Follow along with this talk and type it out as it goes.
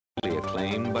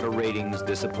Letterman's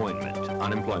disappointment.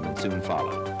 Unemployment soon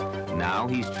followed. Now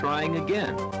he's trying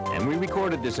again, and we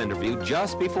recorded this interview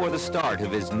just before the start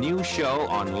of his new show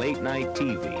on late-night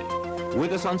TV.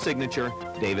 With us on Signature,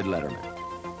 David Letterman.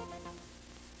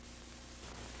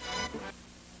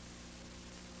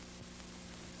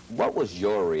 What was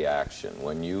your reaction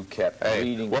when you kept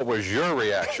reading? What was your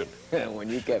reaction? When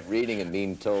you kept reading and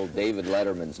being told David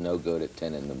Letterman's no good at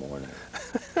 10 in the morning?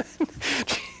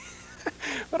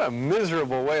 What a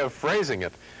miserable way of phrasing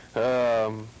it.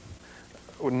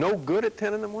 No good at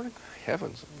 10 in the morning?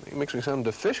 Heavens, it makes me sound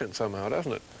deficient somehow,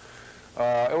 doesn't it?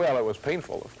 Well, it was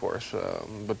painful, of course,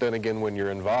 but then again, when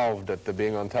you're involved at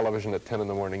being on television at 10 in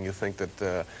the morning, you think that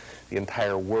the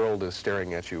entire world is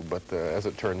staring at you, but as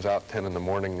it turns out, 10 in the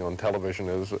morning on television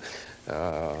is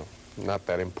not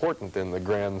that important in the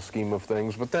grand scheme of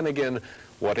things. But then again,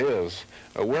 what is?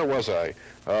 Where was I?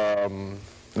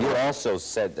 You're also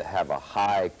said to have a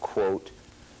high, quote,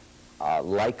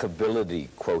 likability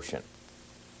quotient.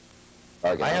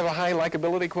 I have a high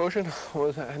likability quotient?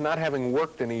 Well, not having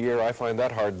worked in a year, I find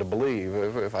that hard to believe.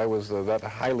 If I was that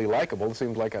highly likable, it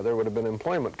seems like there would have been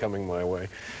employment coming my way.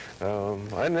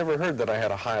 I never heard that I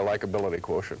had a high likability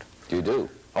quotient. You do?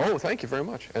 Oh, thank you very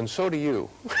much. And so do you.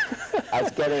 I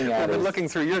was getting at I've been looking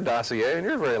through your dossier, and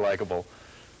you're very likable.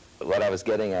 What I was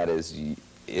getting at is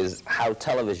how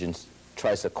television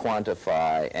tries to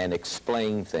quantify and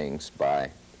explain things by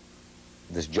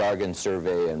this jargon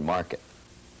survey and market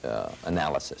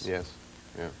analysis. Yes,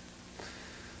 yeah.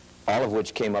 All of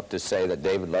which came up to say that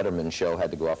David Letterman's show had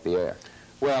to go off the air.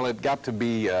 Well, it got to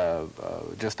be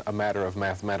just a matter of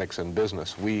mathematics and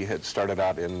business. We had started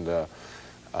out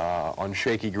on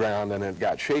shaky ground, and it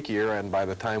got shakier, and by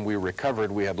the time we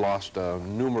recovered, we had lost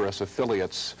numerous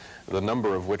affiliates, the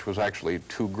number of which was actually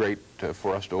too great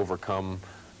for us to overcome,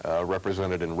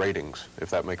 represented in ratings,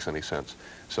 if that makes any sense.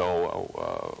 So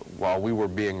while we were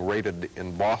being rated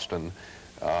in Boston,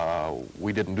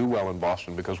 we didn't do well in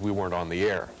Boston because we weren't on the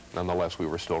air. Nonetheless, we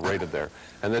were still rated there.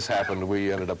 And this happened,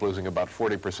 we ended up losing about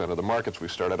 40% of the markets we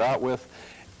started out with,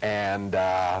 and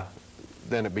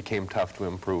then it became tough to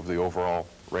improve the overall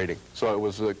rating. So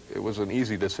it was an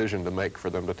easy decision to make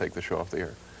for them to take the show off the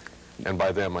air. And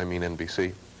by them, I mean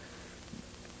NBC.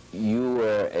 You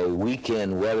were a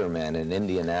weekend weatherman in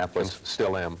Indianapolis. And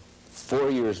still am. 4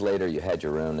 years later, you had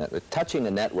your own network. Touching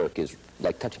a network is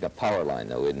like touching a power line,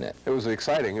 though, isn't it? It was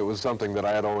exciting. It was something that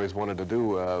I had always wanted to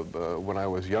do when I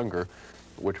was younger,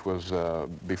 which was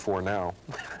before now.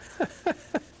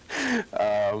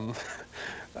 I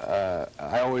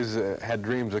always had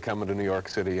dreams of coming to New York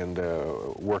City and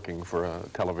working for a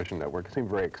television network. It seemed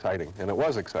very exciting, and it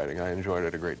was exciting. I enjoyed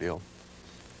it a great deal.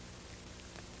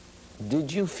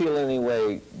 Did you feel any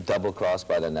way double-crossed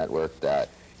by the network that...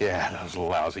 Yeah, that was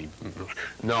lousy.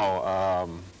 No,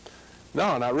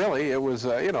 no, not really. It was,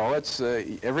 you know,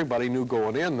 everybody knew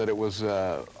going in that it was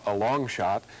a long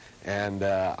shot, and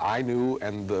I knew,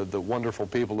 and the wonderful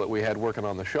people that we had working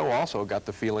on the show also got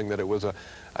the feeling that it was a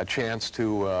chance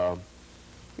to,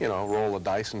 you know, roll the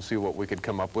dice and see what we could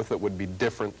come up with that would be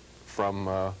different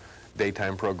from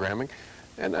daytime programming.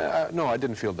 And no, I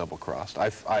didn't feel double-crossed.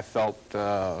 I felt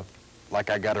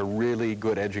like I got a really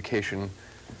good education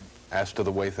as to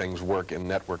the way things work in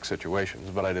network situations,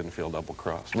 but I didn't feel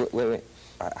double-crossed. Wait.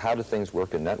 How do things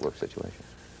work in network situations?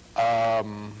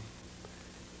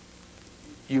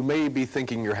 You may be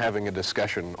thinking you're having a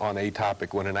discussion on a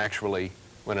topic when in actuality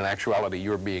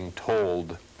you're being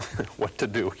told what to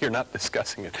do. You're not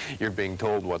discussing it. You're being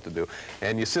told what to do.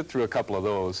 And you sit through a couple of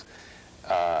those,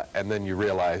 and then you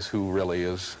realize who really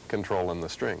is controlling the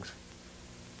strings.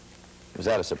 Was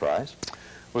that a surprise?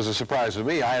 It was a surprise to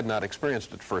me. I had not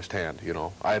experienced it firsthand, you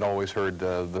know. I had always heard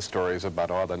the stories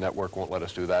about, oh, the network won't let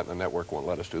us do that, and the network won't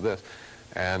let us do this.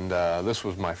 And this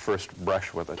was my first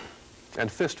brush with it.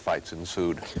 And fist fights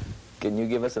ensued. Can you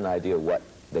give us an idea of what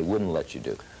they wouldn't let you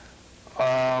do?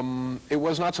 It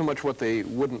was not so much what they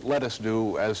wouldn't let us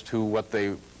do as to what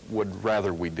they would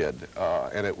rather we did.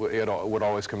 And it would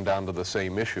always come down to the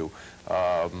same issue.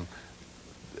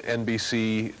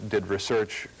 NBC did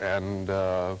research and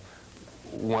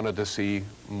wanted to see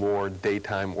more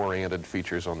daytime-oriented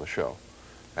features on the show.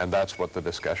 And that's what the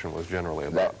discussion was generally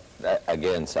about. That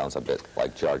again, sounds a bit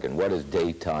like jargon. What is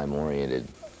daytime-oriented?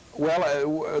 Well,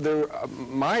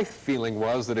 my feeling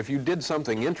was that if you did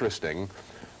something interesting,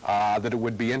 that it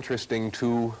would be interesting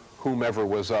to whomever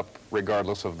was up,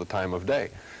 regardless of the time of day.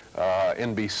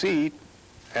 NBC,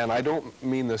 and I don't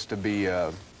mean this to be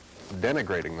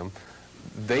denigrating them,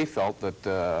 they felt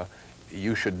that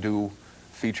you should do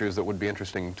features that would be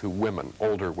interesting to women,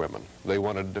 older women. They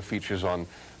wanted the features on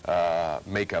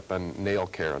makeup and nail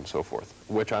care and so forth,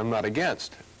 which I'm not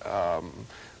against.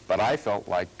 But I felt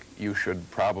like you should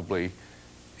probably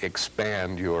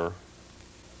expand your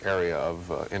area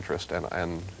of interest,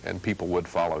 and people would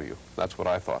follow you. That's what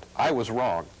I thought. I was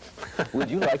wrong. Would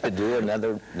you like to do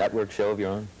another network show of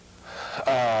your own?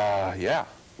 Yeah,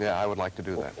 I would like to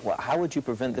do that. Well, how would you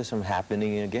prevent this from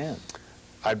happening again?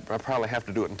 I'd probably have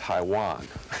to do it in Taiwan.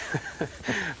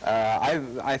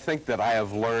 I think that I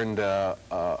have learned a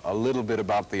little bit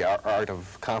about the art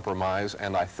of compromise,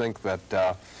 and I think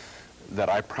that that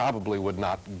I probably would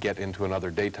not get into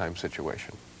another daytime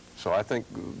situation. So I think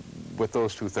with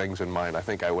those two things in mind, I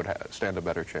think I would stand a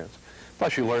better chance.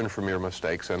 Plus, you learn from your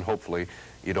mistakes, and hopefully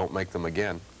you don't make them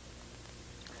again.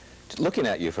 Looking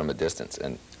at you from a distance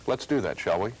and let's do that,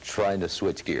 shall we? Trying to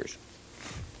switch gears.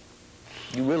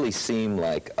 You really seem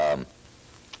like a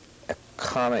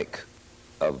comic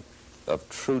of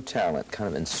true talent, kind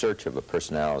of in search of a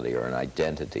personality or an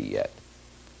identity yet.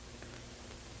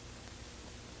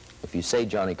 If you say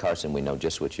Johnny Carson, we know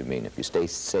just what you mean. If you say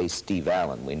Steve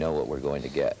Allen, we know what we're going to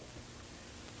get.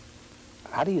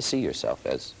 How do you see yourself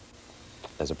as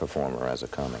a performer, as a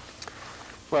comic?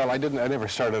 Well, I never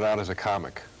started out as a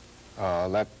comic.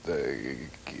 That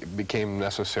became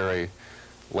necessary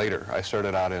later. I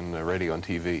started out in radio and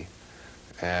TV,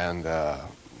 and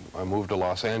I moved to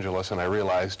Los Angeles, and I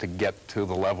realized to get to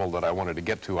the level that I wanted to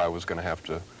get to, I was going to have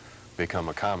to become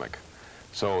a comic.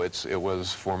 So it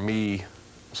was, for me,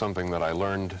 something that I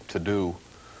learned to do,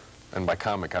 and by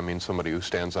comic I mean somebody who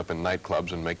stands up in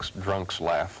nightclubs and makes drunks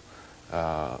laugh.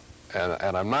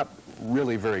 And I'm not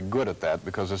really very good at that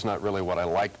because it's not really what I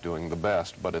like doing the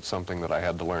best, but it's something that I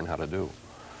had to learn how to do.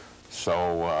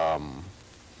 So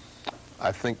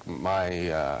I think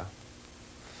my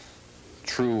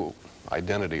true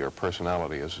identity or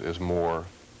personality is more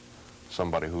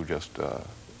somebody who just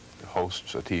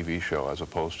hosts a TV show, as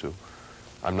opposed to,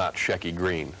 I'm not Shecky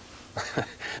Green.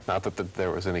 Not that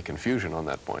there was any confusion on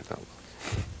that point, though.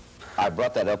 I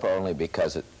brought that up only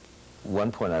because at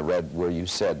one point I read where you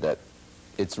said that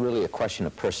it's really a question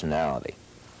of personality.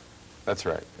 That's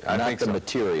right. Not the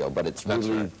material, but it's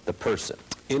really the person.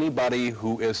 Anybody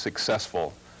who is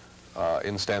successful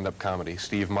in stand-up comedy,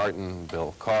 Steve Martin,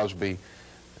 Bill Cosby,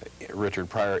 Richard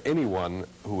Pryor, anyone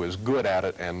who is good at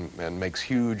it and makes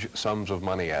huge sums of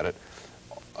money at it,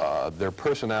 their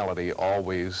personality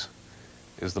always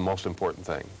is the most important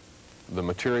thing. The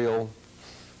material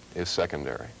is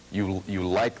secondary. You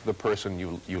like the person,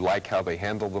 you like how they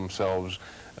handle themselves,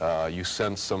 you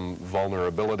sense some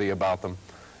vulnerability about them.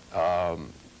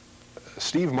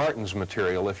 Steve Martin's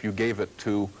material, if you gave it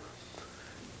to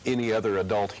any other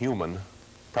adult human,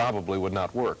 probably would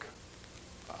not work.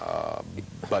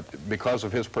 But because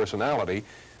of his personality,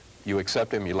 you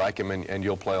accept him, you like him, and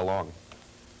you'll play along.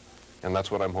 And that's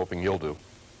what I'm hoping you'll do.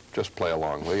 Just play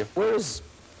along, will you? Where does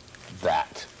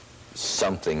that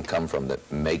something come from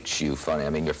that makes you funny? I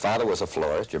mean, your father was a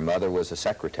florist, your mother was a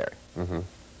secretary. Mm-hmm.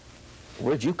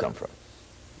 Where'd you come from?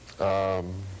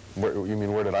 You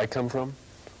mean, where did I come from?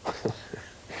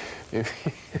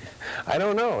 I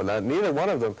don't know. Neither one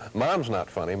of them. Mom's not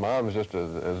funny. Mom's just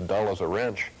as dull as a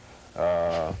wrench.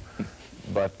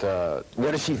 But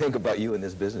what does she think about you in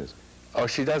this business? Oh,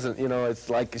 she doesn't. You know, it's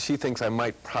like she thinks I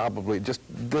might probably just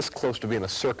this close to being a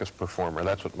circus performer.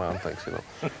 That's what Mom thinks, you know.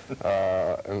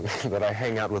 And that I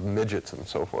hang out with midgets and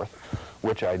so forth,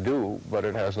 which I do, but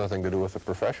it has nothing to do with the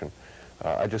profession.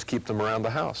 I just keep them around the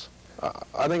house.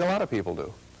 I think a lot of people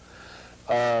do.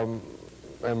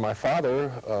 And my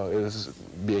father is,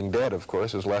 being dead, of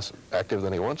course, is less active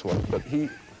than he once was. But he,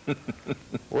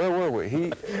 where were we?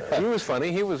 He was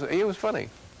funny. He was funny.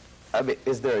 I mean,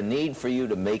 is there a need for you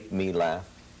to make me laugh?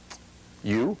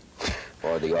 You?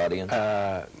 Or the audience?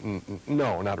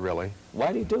 No, not really.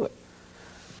 Why do you do it?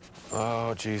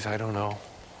 Oh, geez, I don't know.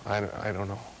 I don't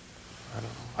know.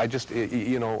 I just,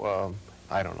 you know,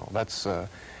 I don't know. That's,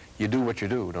 you do what you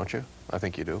do, don't you? I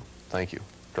think you do. Thank you.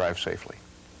 Drive safely.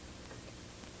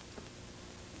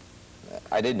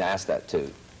 I didn't ask that to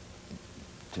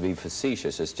be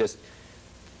facetious. It's just,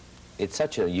 it's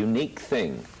such a unique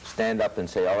thing. Stand up and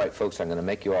say, all right, folks, I'm going to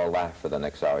make you all laugh for the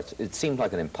next hour. It seems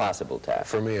like an impossible task.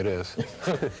 For me, it is.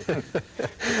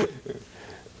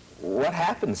 What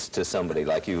happens to somebody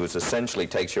like you who essentially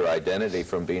takes your identity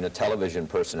from being a television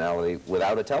personality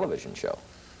without a television show?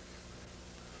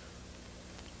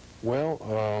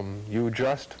 Well, you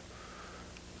just,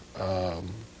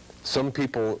 some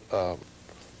people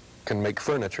can make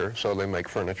furniture, so they make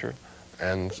furniture,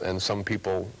 and some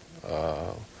people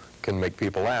can make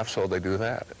people laugh, so they do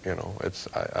that. You know, it's,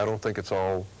 I don't think it's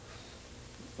all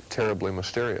terribly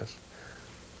mysterious.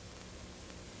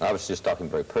 I was just talking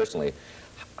very personally.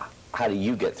 How do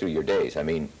you get through your days? I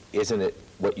mean, isn't it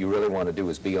what you really want to do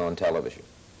is be on television?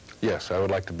 Yes, I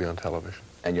would like to be on television.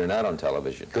 And you're not on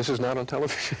television. This is not on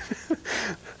television.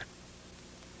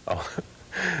 Oh.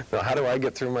 Now, how do I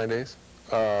get through my days?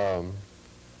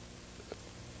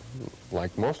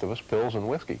 Like most of us, pills and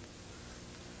whiskey.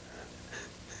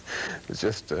 It's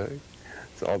just,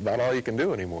 it's about all you can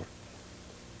do anymore.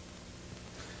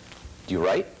 Do you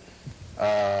write?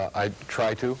 I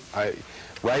try to.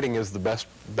 Writing is the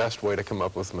best way to come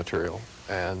up with material,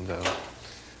 and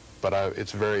but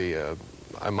it's very.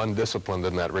 I'm undisciplined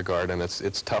in that regard, and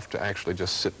it's tough to actually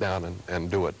just sit down and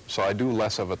do it. So I do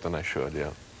less of it than I should.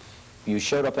 Yeah. You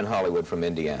showed up in Hollywood from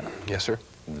Indiana. Yes, sir.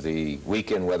 The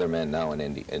weekend weatherman now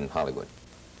in Hollywood.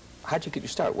 How'd you get your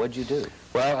start? What'd you do?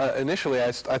 Well, initially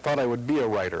I thought I would be a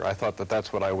writer. I thought that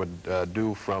that's what I would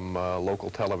do from local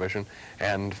television,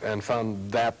 and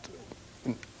found that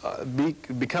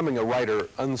becoming a writer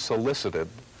unsolicited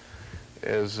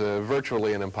is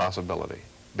virtually an impossibility,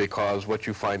 because what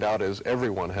you find out is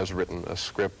everyone has written a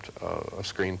script, a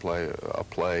screenplay, a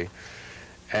play,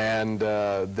 and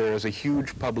there is a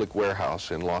huge public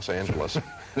warehouse in Los Angeles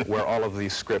where all of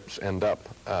these scripts end up.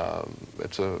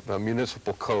 It's a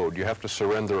municipal code. You have to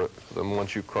surrender them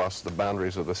once you cross the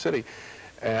boundaries of the city,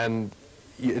 and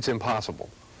it's impossible.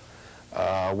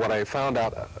 What I found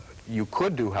out you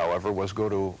could do, however, was go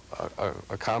to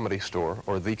a comedy store,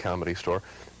 or the comedy store,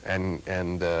 and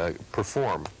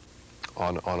perform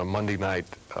on a Monday night,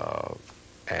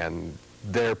 and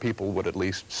there people would at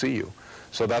least see you.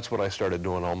 So that's what I started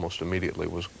doing almost immediately,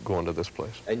 was going to this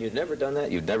place. And you'd never done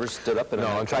that? You'd never stood up in a...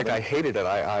 No, in fact, I hated it.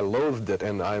 I loathed it,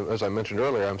 and as I mentioned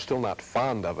earlier, I'm still not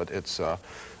fond of it. It's a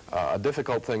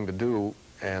difficult thing to do,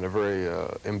 and a very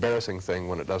embarrassing thing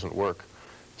when it doesn't work.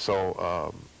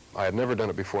 So I had never done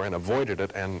it before and avoided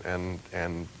it,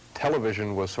 and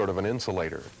television was sort of an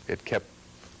insulator. It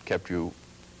kept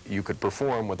you could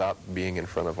perform without being in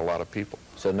front of a lot of people.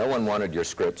 So no one wanted your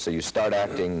script, so you start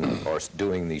acting or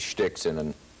doing these shticks in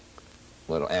a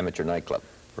little amateur nightclub.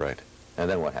 Right. And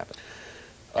then what happened?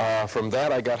 From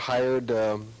that, I got hired.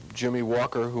 Jimmy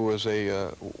Walker, who was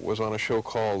on a show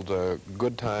called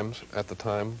Good Times at the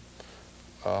time,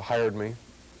 hired me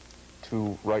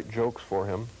to write jokes for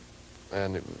him,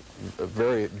 and a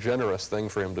very generous thing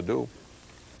for him to do.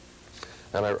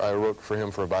 And I wrote for him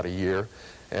for about a year,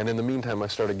 and in the meantime, I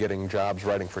started getting jobs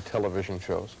writing for television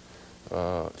shows.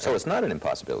 So it's not an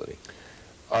impossibility.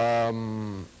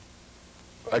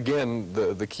 Again,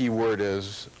 the key word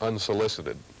is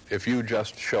unsolicited. If you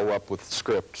just show up with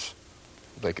scripts,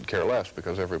 they could care less,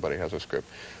 because everybody has a script.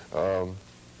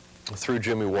 Through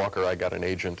Jimmy Walker, I got an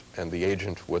agent, and the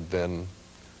agent would then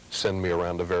send me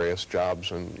around to various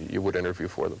jobs, and you would interview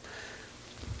for them.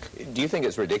 Do you think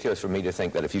it's ridiculous for me to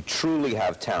think that if you truly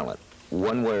have talent,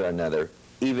 one way or another,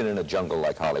 even in a jungle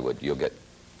like Hollywood, you'll get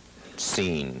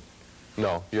seen?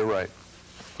 No, you're right.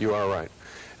 You are right.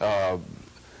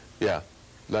 Yeah,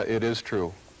 it is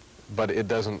true, but it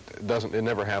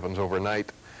never happens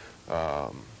overnight.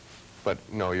 But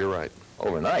no, you're right.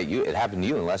 Overnight? It happened to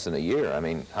you in less than a year. I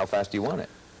mean, how fast do you want it?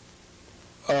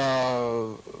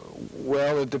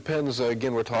 Well, it depends.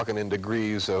 Again, we're talking in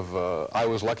degrees of, I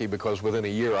was lucky because within a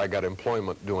year I got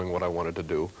employment doing what I wanted to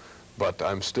do, but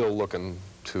I'm still looking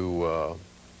to,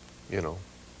 you know.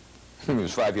 It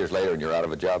was 5 years later and you're out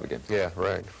of a job again. Yeah,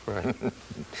 right.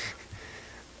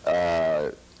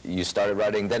 You started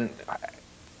writing, then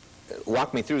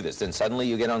walk me through this. Then suddenly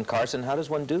you get on Carson. How does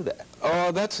one do that?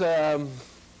 Oh, that's, I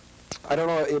don't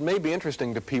know, it may be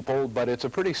interesting to people, but it's a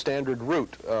pretty standard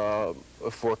route.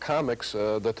 For comics,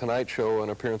 The Tonight Show, an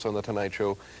appearance on The Tonight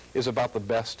Show, is about the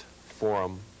best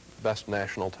forum, best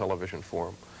national television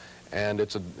forum. And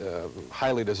it's a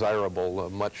highly desirable,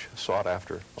 much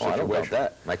sought-after situation. I don't know about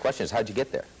that. My question is, how'd you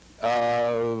get there?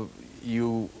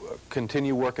 You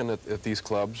continue working at these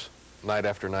clubs night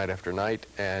after night after night,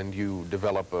 and you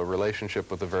develop a relationship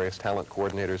with the various talent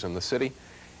coordinators in the city.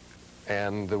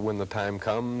 And when the time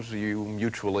comes, you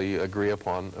mutually agree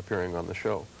upon appearing on the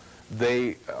show.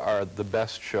 They are the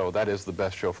best show. That is the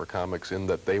best show for comics, in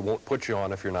that they won't put you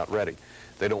on if you're not ready.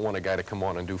 They don't want a guy to come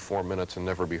on and do 4 minutes and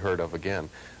never be heard of again.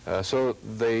 So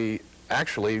they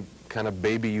actually kind of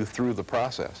baby you through the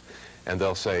process. And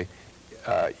they'll say,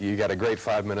 you got a great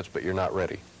 5 minutes, but you're not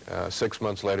ready. 6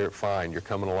 months later, fine, you're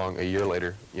coming along. A year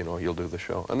later, you know, you'll do the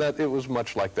show. And it was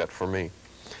much like that for me.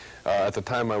 At the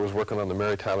time, I was working on the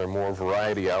Mary Tyler Moore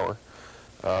Variety Hour,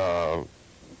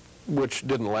 which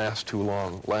didn't last too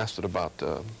long. Lasted about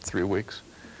 3 weeks.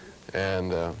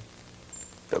 And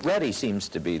But ready seems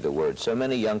to be the word. So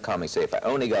many young comics say, if I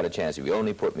only got a chance, if you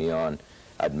only put me on,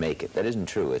 I'd make it. That isn't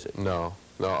true, is it? No.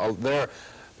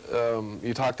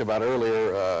 You talked about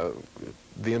earlier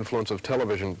the influence of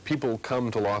television. People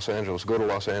come to Los Angeles, go to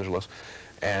Los Angeles,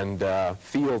 and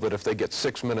feel that if they get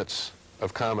 6 minutes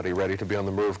of comedy ready to be on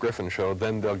the Merv Griffin show,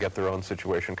 then they'll get their own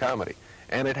situation comedy.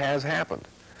 And it has happened.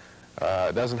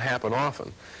 It doesn't happen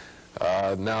often.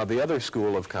 Now, the other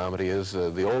school of comedy is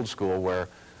the old school where,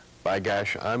 by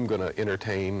gosh, I'm going to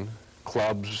entertain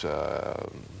clubs,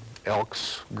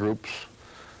 Elks groups,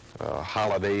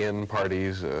 Holiday Inn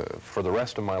parties for the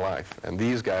rest of my life. And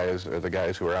these guys are the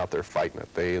guys who are out there fighting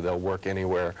it. They'll work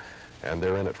anywhere, and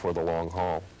they're in it for the long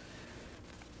haul.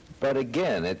 But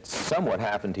again, it somewhat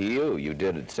happened to you. You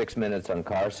did 6 minutes on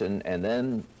Carson, and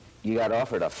then you got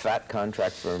offered a fat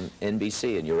contract from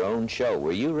NBC in your own show.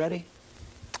 Were you ready?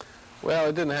 Well,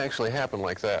 it didn't actually happen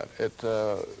like that. At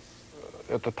the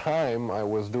time, I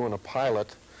was doing a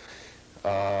pilot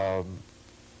for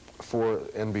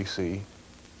NBC,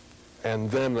 and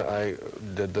then I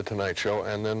did The Tonight Show,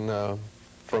 and then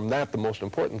from that, the most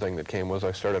important thing that came was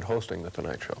I started hosting The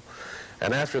Tonight Show.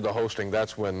 And after the hosting,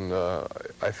 that's when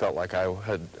I felt like I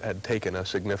had taken a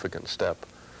significant step.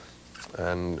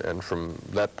 And from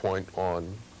that point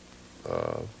on,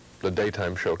 the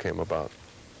daytime show came about.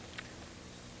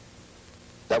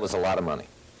 That was a lot of money.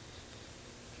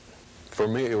 For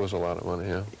me, it was a lot of money,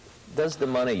 yeah. Does the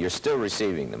money, you're still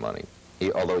receiving the money,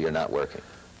 although you're not working.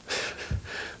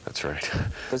 That's right.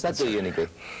 Does that do you any good?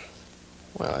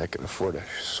 Well, I can afford a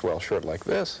swell shirt like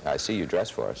this. I see you dress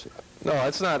for us. No,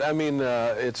 it's not. I mean,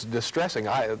 it's distressing.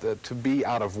 To be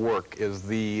out of work is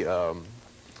the,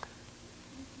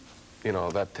 you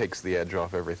know, that takes the edge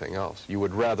off everything else. You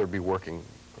would rather be working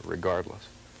regardless.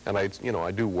 And I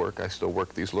do work. I still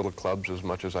work these little clubs as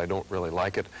much as I don't really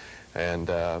like it. And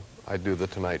I do The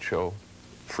Tonight Show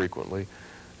frequently.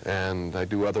 And I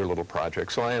do other little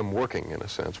projects. So I am working in a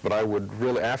sense. But I would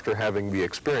really, after having the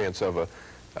experience of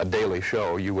a daily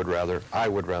show, I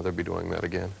would rather be doing that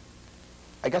again.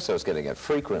 I guess I was getting at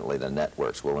frequently the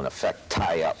networks will in effect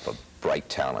tie up a bright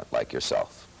talent like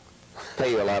yourself.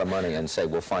 Pay you a lot of money and say,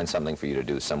 we'll find something for you to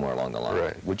do somewhere along the line.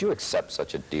 Right. Would you accept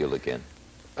such a deal again?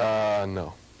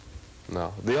 No.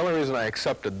 No. The only reason I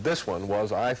accepted this one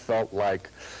was I felt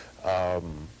like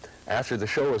after the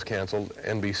show was canceled,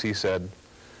 NBC said,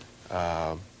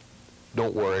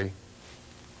 don't worry,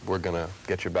 we're going to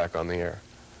get you back on the air.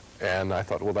 And I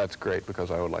thought, well, that's great because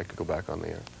I would like to go back on the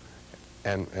air.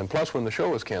 And plus, when the show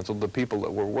was canceled, the people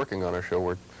that were working on our show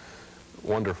were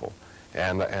wonderful.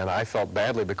 And I felt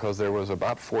badly because there was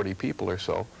about 40 people or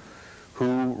so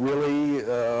who really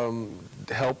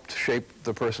helped shape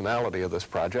the personality of this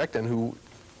project and who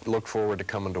looked forward to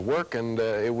coming to work. And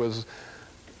it was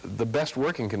the best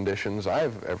working conditions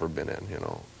I've ever been in, you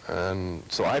know. And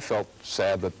so I felt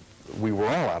sad that we were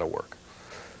all out of work.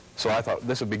 So I thought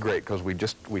this would be great because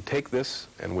we take this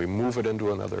and we move it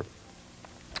into another.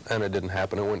 And it didn't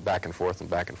happen. It went back and forth and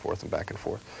back and forth and back and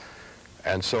forth.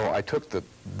 And so I took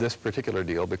this particular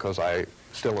deal because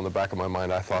still in the back of my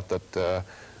mind, I thought that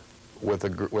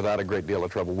without a great deal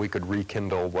of trouble, we could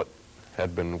rekindle what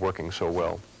had been working so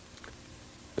well.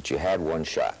 But you had one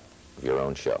shot of your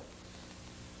own show.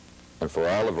 And for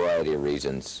all a variety of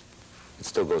reasons, it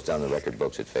still goes down the record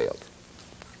books it failed.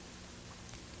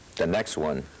 The next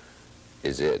one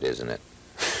is it, isn't it?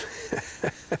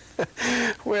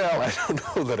 Well, I don't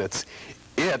know that it's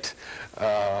it.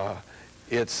 I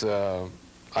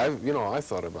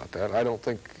thought about that. I don't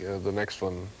think the next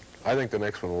one, I think the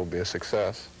next one will be a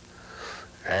success.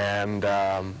 And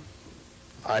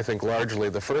I think largely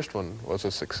the first one was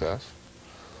a success.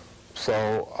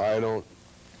 So I don't,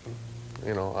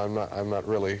 I'm not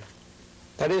really.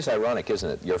 That is ironic, isn't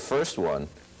it? Your first one,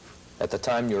 at the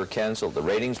time you were canceled, the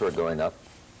ratings were going up.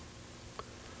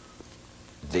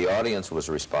 The audience was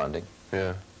responding.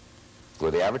 Yeah.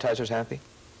 Were the advertisers happy?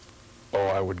 Oh,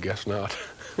 I would guess not.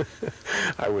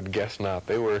 I would guess not.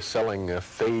 They were selling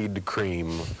fade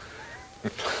cream,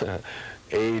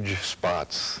 age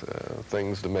spots,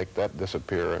 things to make that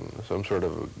disappear, and some sort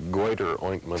of goiter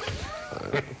ointment.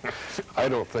 I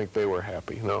don't think they were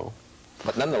happy, no.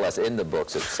 But nonetheless, in the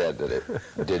books it said that it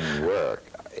didn't work.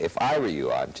 If I were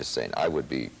you, I'm just saying, I would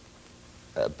be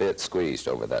a bit squeezed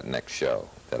over that next show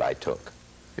that I took.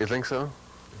 You think so?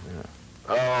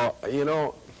 Yeah.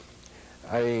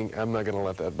 I'm not going to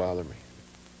let that bother me.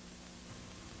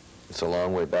 It's a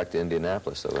long way back to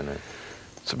Indianapolis, though, isn't it?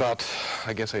 It's about,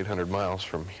 I guess, 800 miles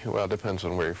from here. Well, it depends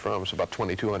on where you're from. It's about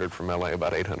 2,200 from L.A.,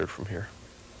 about 800 from here.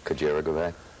 Could you ever go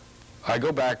back? I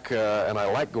go back, and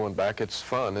I like going back. It's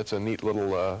fun. It's a neat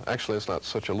little, actually, it's not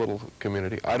such a little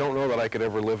community. I don't know that I could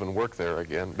ever live and work there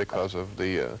again because of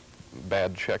the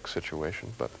bad check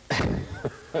situation, but...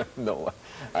 No,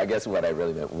 I guess what I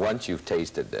really meant, once you've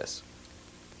tasted this,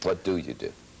 what do you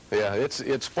do? Yeah,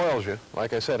 it spoils you.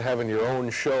 Like I said, having your own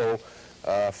show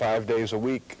 5 days a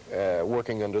week,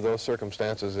 working under those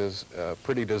circumstances is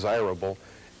pretty desirable,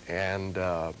 and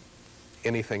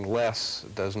anything less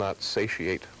does not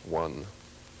satiate one.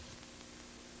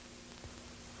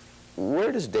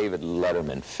 Where does David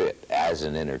Letterman fit as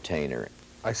an entertainer?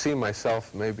 I see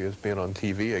myself maybe as being on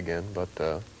TV again, but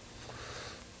I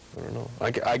don't know.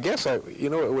 I guess, you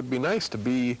know, it would be nice to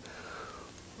be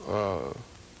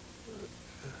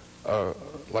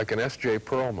like an S.J.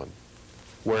 Perlman,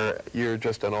 where you're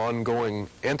just an ongoing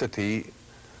entity.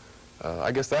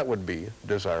 I guess that would be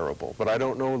desirable, but I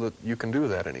don't know that you can do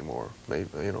that anymore. Maybe,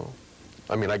 you know,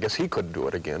 I mean, I guess he could do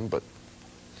it again, but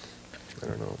I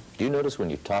don't know. Do you notice when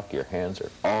you talk, your hands are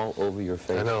all over your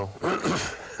face? I know.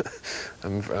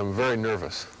 I'm very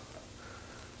nervous.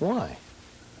 Why?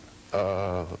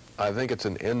 I think it's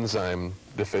an enzyme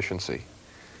deficiency.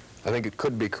 I think it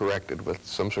could be corrected with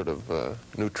some sort of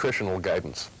nutritional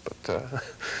guidance, but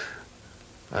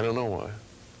I don't know why.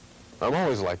 I'm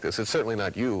always like this. It's certainly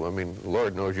not you. I mean,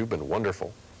 Lord knows you've been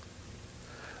wonderful.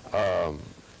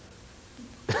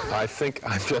 I think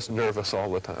I'm just nervous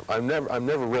all the time. I'm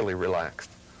never really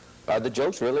relaxed. Are the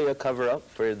jokes really a cover-up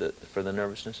for the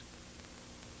nervousness?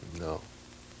 No.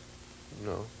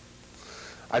 No.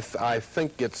 I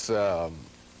think it's, no,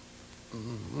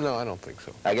 I don't think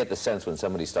so. I get the sense when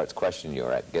somebody starts questioning you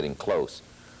or getting close,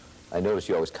 I notice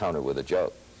you always counter with a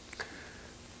joke.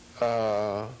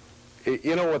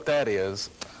 You know what that is,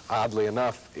 oddly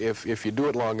enough, if you do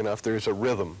it long enough, there's a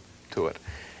rhythm to it.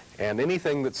 And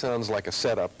anything that sounds like a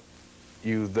setup,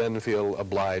 you then feel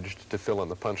obliged to fill in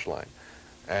the punchline.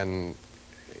 And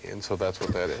so that's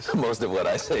what that is. Most of what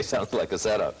I say sounds like a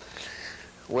setup.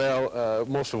 Well,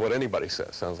 most of what anybody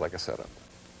says sounds like a setup.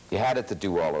 You had it to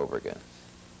do all over again.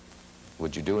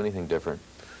 Would you do anything different?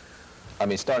 I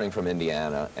mean, starting from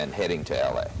Indiana and heading to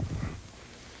L.A.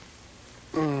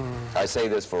 I say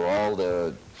this for all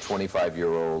the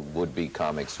 25-year-old would-be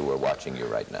comics who are watching you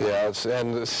right now. Yeah,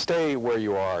 and stay where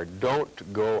you are.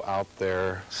 Don't go out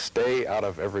there. Stay out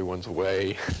of everyone's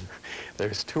way.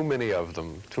 There's too many of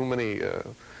them, too many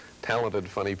talented,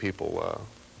 funny people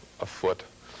afoot.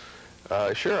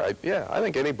 Sure, I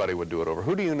think anybody would do it over.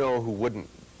 Who do you know who wouldn't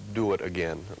do it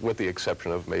again, with the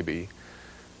exception of maybe...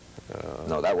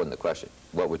 No, that wasn't the question.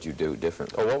 What would you do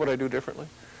differently? Oh, what would I do differently?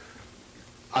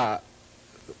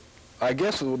 I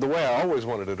guess the way I always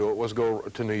wanted to do it was go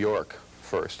to New York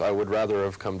first. I would rather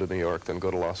have come to New York than go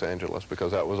to Los Angeles,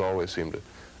 because that was always seemed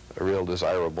a real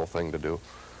desirable thing to do,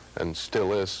 and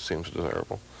still is, seems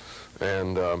desirable.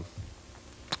 And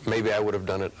maybe I would have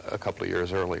done it a couple of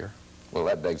years earlier. Well,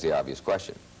 that begs the obvious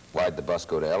question. Why'd the bus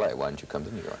go to L.A.? Why didn't you come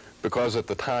to New York? Because at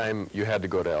the time, you had to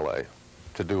go to L.A.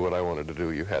 To do what I wanted to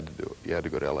do, you had to do it. You had to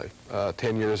go to L.A.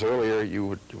 10 years earlier,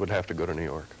 you would have to go to New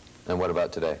York. And what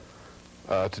about today?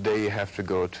 Today you have to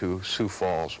go to Sioux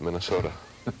Falls, Minnesota.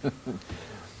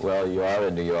 Well, you are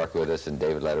in New York with us, and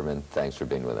David Letterman, thanks for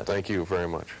being with us. Thank you very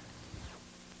much.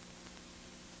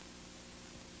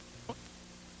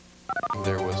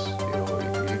 There was...